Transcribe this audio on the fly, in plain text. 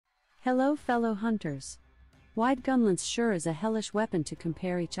Hello fellow hunters. Wide Gunlance sure is a hellish weapon to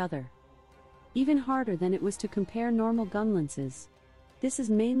compare each other. Even harder than it was to compare normal Gunlances. This is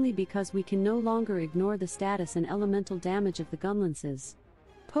mainly because we can no longer ignore the status and elemental damage of the Gunlances.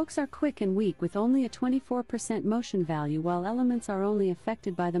 Pokes are quick and weak with only a 24% motion value, while elements are only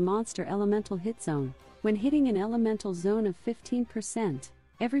affected by the monster elemental hit zone. When hitting an elemental zone of 15%,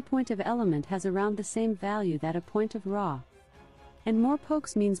 every point of element has around the same value that a point of raw. And more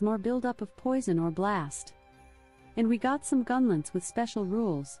pokes means more buildup of poison or blast. And we got some Gunlance with special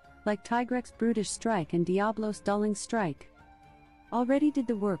rules, like Tigrex Brutish Strike and Diablos Dulling Strike. Already did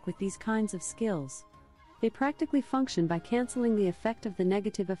the work with these kinds of skills. They practically function by cancelling the effect of the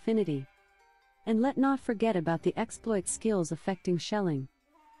negative affinity. And let not forget about the exploit skills affecting shelling.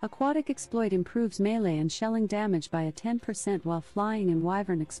 Aquatic Exploit improves melee and shelling damage by a 10%, while Flying and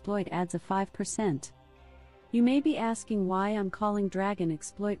Wyvern Exploit adds a 5%. You may be asking why I'm calling Dragon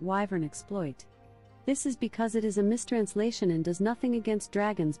Exploit Wyvern Exploit. This is because it is a mistranslation and does nothing against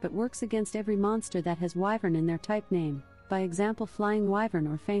dragons but works against every monster that has Wyvern in their type name, by example Flying Wyvern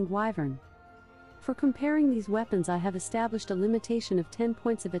or Fanged Wyvern. For comparing these weapons, I have established a limitation of 10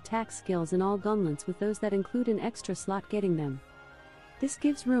 points of attack skills in all Gunlance, with those that include an extra slot getting them. This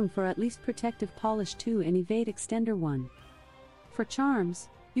gives room for at least Protective Polish 2 and Evade Extender 1. For charms,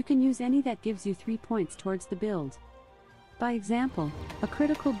 you can use any that gives you 3 points towards the build. By example, a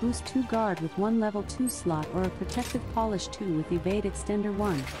Critical Boost 2 Guard with 1 level 2 slot, or a Protective Polish 2 with Evade Extender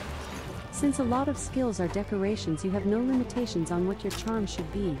 1. Since a lot of skills are decorations, you have no limitations on what your charm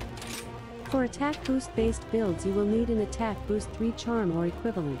should be. For attack boost based builds, you will need an Attack Boost 3 charm or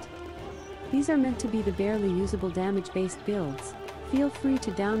equivalent. These are meant to be the barely usable damage based builds. Feel free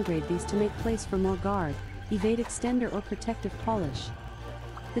to downgrade these to make place for more Guard, Evade Extender or Protective Polish.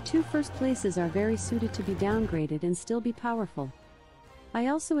 The two first places are very suited to be downgraded and still be powerful. I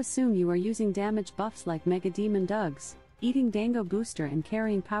also assume you are using damage buffs like Mega Demon Dugs, Eating Dango Booster and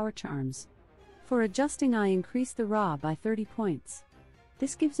Carrying Power Charms. For adjusting, I increase the raw by 30 points.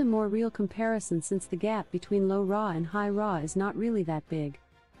 This gives a more real comparison, since the gap between low raw and high raw is not really that big.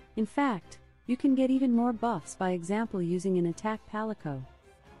 In fact, you can get even more buffs, by example using an Attack Palico.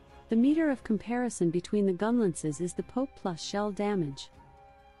 The meter of comparison between the Gunlances is the poke plus shell damage.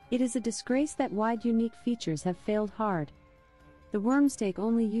 It is a disgrace that wide unique features have failed hard. The Wormstake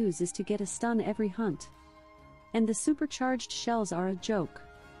only use is to get a stun every hunt. And the supercharged shells are a joke.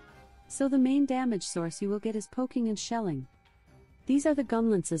 So the main damage source you will get is poking and shelling. These are the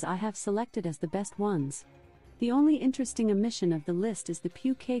Gunlances I have selected as the best ones. The only interesting omission of the list is the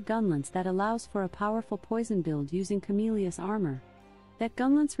PUK Gunlance that allows for a powerful poison build using Chameleus armor. That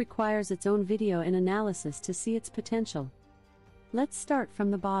Gunlance requires its own video and analysis to see its potential. Let's start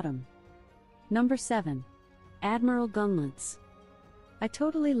from the bottom. Number 7. Admiral Gunlance. I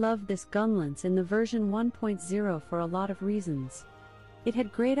totally loved this Gunlance in the version 1.0 for a lot of reasons. It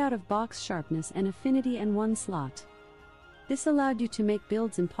had great out-of-box sharpness and affinity and 1 slot. This allowed you to make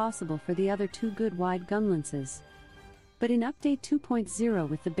builds impossible for the other two good wide Gunlances. But in Update 2.0,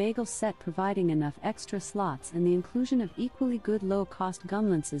 with the Bazel set providing enough extra slots and the inclusion of equally good low-cost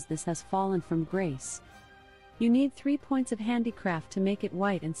Gunlances, this has fallen from grace. You need 3 points of handicraft to make it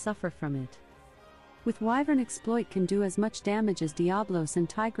white and suffer from it. With Wyvern Exploit can do as much damage as Diablos and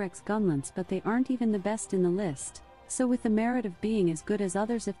Tigrex Gunlance, but they aren't even the best in the list. So with the merit of being as good as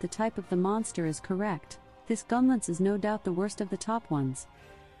others if the type of the monster is correct, this Gunlance is no doubt the worst of the top ones.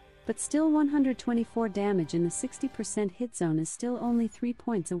 But still, 124 damage in the 60% hit zone is still only 3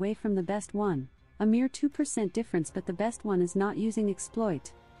 points away from the best one. A mere 2% difference, but the best one is not using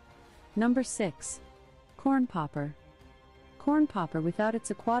Exploit. Number 6. Cornpopper. Cornpopper without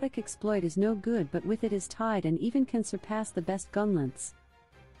its aquatic exploit is no good, but with it is tied and even can surpass the best Gunlance.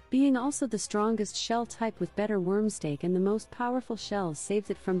 Being also the strongest shell type with better Wormstake and the most powerful shells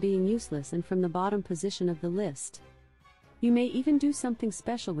saves it from being useless and from the bottom position of the list. You may even do something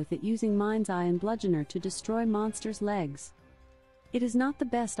special with it using Mind's Eye and Bludgeoner to destroy monsters' legs. It is not the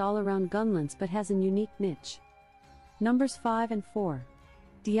best all-around Gunlance but has a unique niche. Numbers 5 and 4.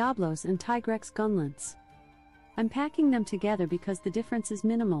 Diablos and Tigrex Gunlance. I'm packing them together because the difference is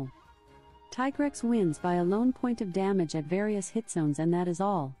minimal. Tigrex wins by a lone point of damage at various hit zones, and that is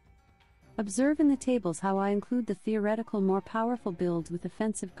all. Observe in the tables how I include the theoretical more powerful builds with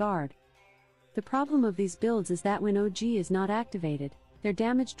offensive guard. The problem of these builds is that when OG is not activated, their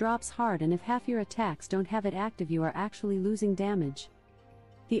damage drops hard, and if half your attacks don't have it active, you are actually losing damage.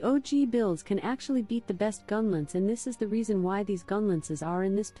 The OG builds can actually beat the best Gunlance, and this is the reason why these Gunlances are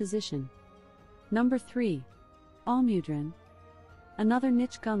in this position. Number 3. Almudron. Another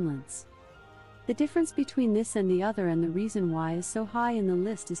niche Gunlance. The difference between this and the other, and the reason why is so high in the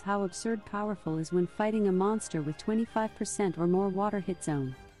list, is how absurd powerful is when fighting a monster with 25% or more water hit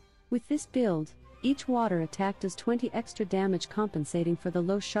zone. With this build, each water attack does 20 extra damage, compensating for the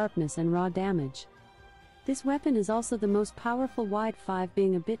low sharpness and raw damage. This weapon is also the most powerful wide 5,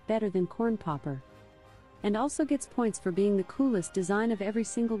 being a bit better than Cornpopper. And also gets points for being the coolest design of every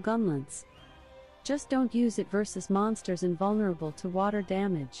single Gunlance. Just don't use it versus monsters invulnerable to water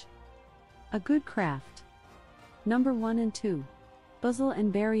damage. A good craft. Number 1 and 2. Bazel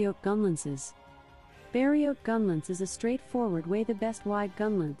and Barioth Gunlances. Barioth Gunlance is a straightforward way the best wide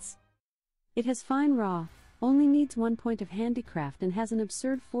Gunlance. It has fine raw, only needs 1 point of handicraft, and has an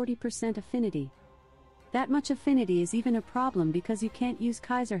absurd 40% affinity. That much affinity is even a problem because you can't use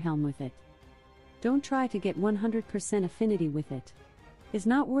Kaiserhelm with it. Don't try to get 100% affinity with it. It's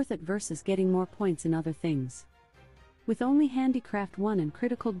not worth it versus getting more points in other things. With only handicraft 1 and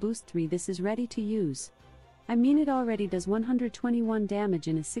critical boost 3, this is ready to use. I mean, it already does 121 damage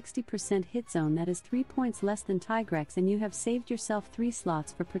in a 60% hit zone, that is 3 points less than Tigrex, and you have saved yourself 3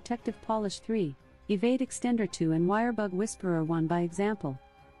 slots for Protective Polish 3, Evade Extender 2 and Wirebug Whisperer 1 by example.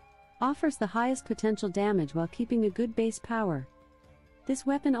 Offers the highest potential damage while keeping a good base power. This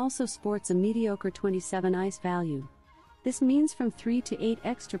weapon also sports a mediocre 27 ice value. This means from 3 to 8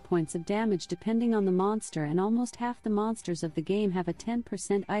 extra points of damage depending on the monster, and almost half the monsters of the game have a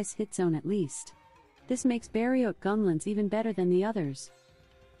 10% ice hit zone at least. This makes Barioth Gunlance even better than the others.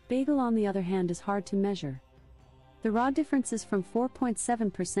 Bazel, on the other hand, is hard to measure. The raw difference is from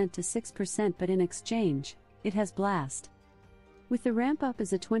 4.7% to 6%, but in exchange, it has Blast. With the ramp up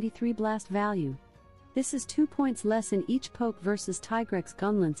is a 23 Blast value. This is 2 points less in each poke versus Tigrex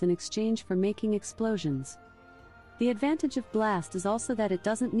Gunlance in exchange for making explosions. The advantage of Blast is also that it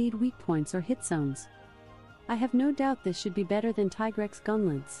doesn't need weak points or hit zones. I have no doubt this should be better than Tigrex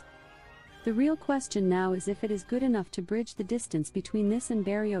Gunlance. The real question now is if it is good enough to bridge the distance between this and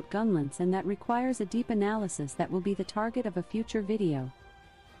Barioth Gunlance, and that requires a deep analysis that will be the target of a future video.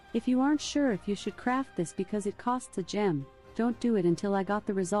 If you aren't sure if you should craft this because it costs a gem, don't do it until I got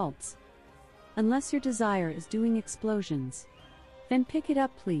the results. Unless your desire is doing explosions. Then pick it up,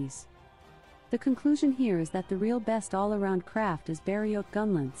 please. The conclusion here is that the real best all-around craft is Barioth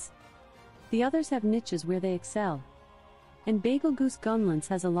Gunlance. The others have niches where they excel. And Bagelgoose Gunlance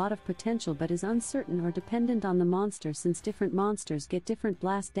has a lot of potential but is uncertain or dependent on the monster, since different monsters get different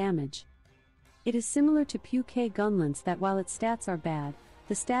blast damage. It is similar to Puke Gunlance, that while its stats are bad,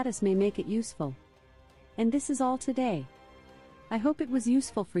 the status may make it useful. And this is all today. I hope it was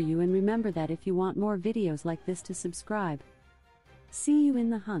useful for you, and remember that if you want more videos like this to subscribe. See you in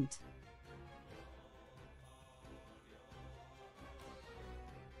the hunt.